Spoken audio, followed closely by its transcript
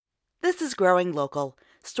This is Growing Local,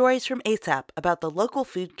 stories from ASAP about the local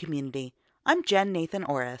food community. I'm Jen Nathan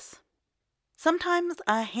Orris. Sometimes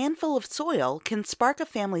a handful of soil can spark a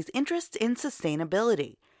family's interest in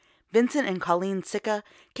sustainability. Vincent and Colleen Sicca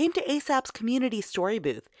came to ASAP's community story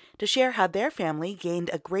booth to share how their family gained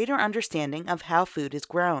a greater understanding of how food is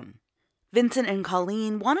grown. Vincent and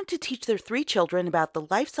Colleen wanted to teach their 3 children about the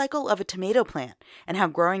life cycle of a tomato plant and how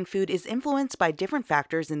growing food is influenced by different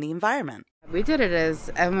factors in the environment. We did it as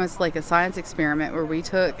almost like a science experiment where we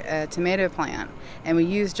took a tomato plant and we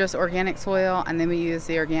used just organic soil, and then we used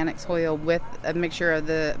the organic soil with a mixture of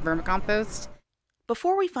the vermicompost.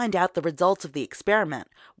 Before we find out the results of the experiment,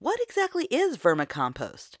 what exactly is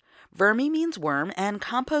vermicompost? Vermi means worm, and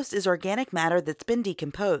compost is organic matter that's been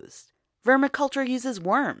decomposed. Vermiculture uses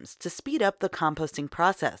worms to speed up the composting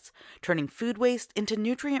process, turning food waste into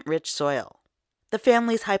nutrient-rich soil. The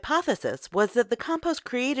family's hypothesis was that the compost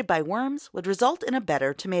created by worms would result in a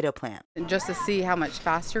better tomato plant. And just to see how much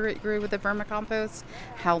faster it grew with the vermicompost,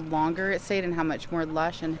 how longer it stayed, and how much more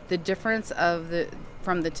lush, and the difference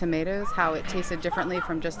from the tomatoes, how it tasted differently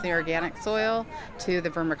from just the organic soil to the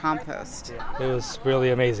vermicompost. It was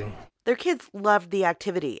really amazing. Their kids loved the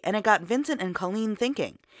activity, and it got Vincent and Colleen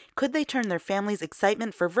thinking, could they turn their family's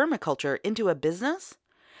excitement for vermiculture into a business?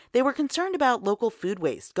 They were concerned about local food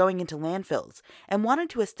waste going into landfills and wanted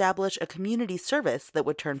to establish a community service that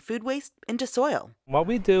would turn food waste into soil. What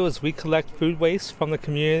we do is we collect food waste from the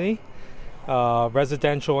community,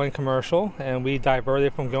 residential and commercial, and we divert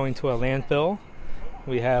it from going to a landfill.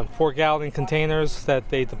 We have 4-gallon containers that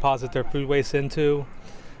they deposit their food waste into.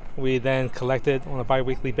 We then collect it on a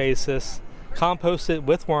bi-weekly basis, compost it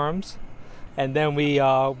with worms, and then we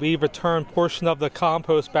return portion of the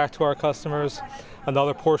compost back to our customers,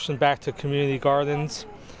 another portion back to community gardens,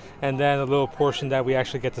 and then a little portion that we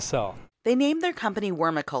actually get to sell. They named their company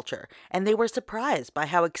Wormiculture, and they were surprised by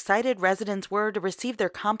how excited residents were to receive their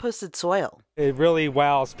composted soil. It really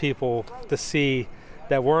wows people to see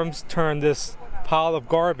that worms turn this pile of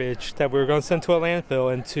garbage that we were going to send to a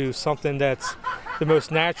landfill into something that's the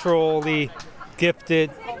most naturally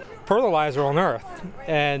gifted fertilizer on earth.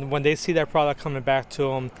 And when they see that product coming back to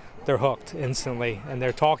them, they're hooked instantly, and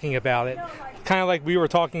they're talking about it. Kind of like we were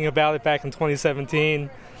talking about it back in 2017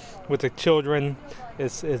 with the children.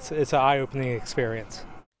 It's an eye-opening experience.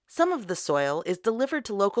 Some of the soil is delivered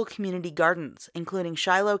to local community gardens, including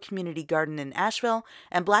Shiloh Community Garden in Asheville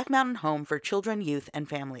and Black Mountain Home for Children, Youth, and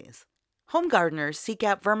Families. Home gardeners seek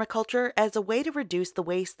out vermiculture as a way to reduce the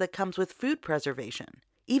waste that comes with food preservation.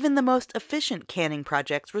 Even the most efficient canning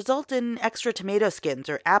projects result in extra tomato skins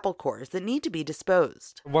or apple cores that need to be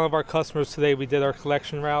disposed. One of our customers today, we did our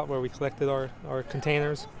collection route where we collected our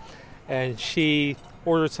containers, and she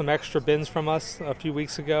ordered some extra bins from us a few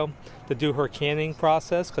weeks ago to do her canning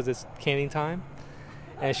process because it's canning time.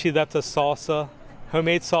 And she left us salsa,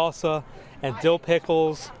 homemade salsa, and dill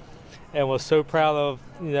pickles, and was so proud of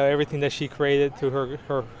everything that she created through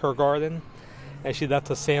her garden. And she left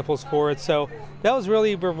us samples for it. So that was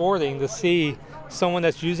really rewarding to see someone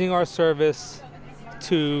that's using our service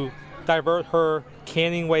to divert her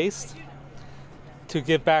canning waste to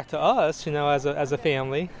give back to us, as a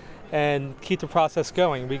family, and keep the process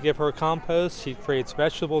going. We give her compost. She creates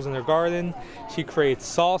vegetables in her garden. She creates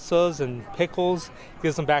salsas and pickles,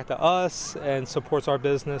 gives them back to us, and supports our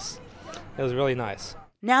business. It was really nice.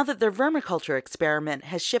 Now that their vermiculture experiment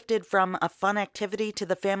has shifted from a fun activity to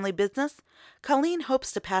the family business, Colleen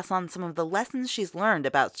hopes to pass on some of the lessons she's learned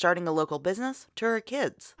about starting a local business to her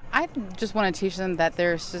kids. I just want to teach them that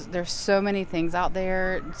there's so many things out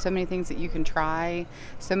there, so many things that you can try,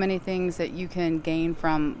 so many things that you can gain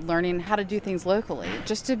from learning how to do things locally,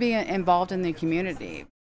 just to be involved in the community.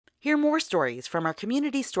 Hear more stories from our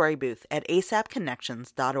community story booth at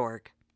asapconnections.org.